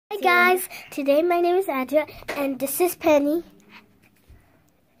guys, today my name is Adria and this is Penny.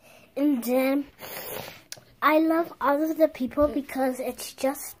 And then I love all of the people because it's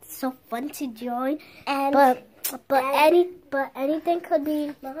just so fun to join. And but anything could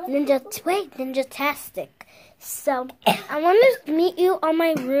be Ninja-tastic. So I want to meet you on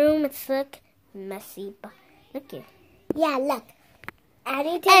my room. It's messy, but look here. Yeah, look.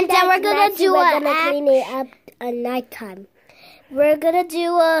 And then we're gonna clean it up at nighttime. We're gonna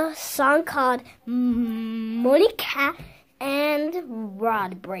do a song called Monica and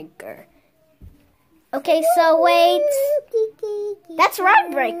Rod Breaker. Okay, so wait. That's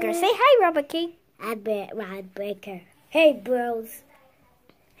Rod Breaker. Say hi, Robert King. I bet Rod Breaker. Hey, bros.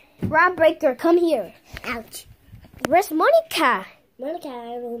 Rod Breaker, come here. Ouch. Where's Monica? Monica,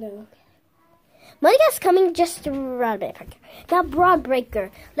 I don't know. Monica's coming just to Rod Breaker. Now, Rod Breaker,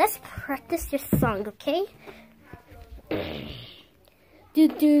 let's practice your song, okay? Do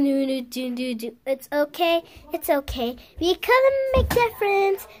do do do do do do. It's okay, We couldn't make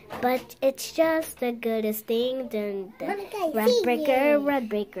difference, but it's just the goodest thing. Dun, dun. Rod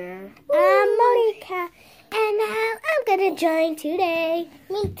Breaker. I'm Monica, and now I'm gonna join today.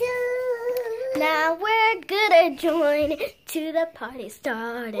 Me too. Now we're gonna join to the party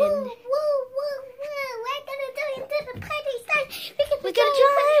starting. Woo, woo, woo, woo. We're gonna join to the party starting. We're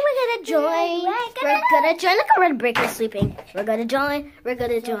gonna join. Look at Rod Breaker sleeping. We're gonna join. Rod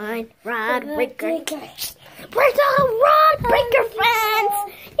Breaker. We're the Rod Breaker friends.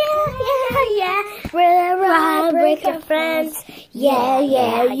 Yeah. We're the Rod Breaker friends. Yeah.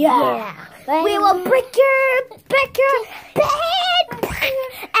 We will break your bed,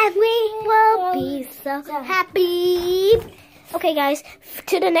 and we will be so happy. Okay, guys,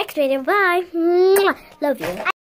 to the next video. Bye. Love you.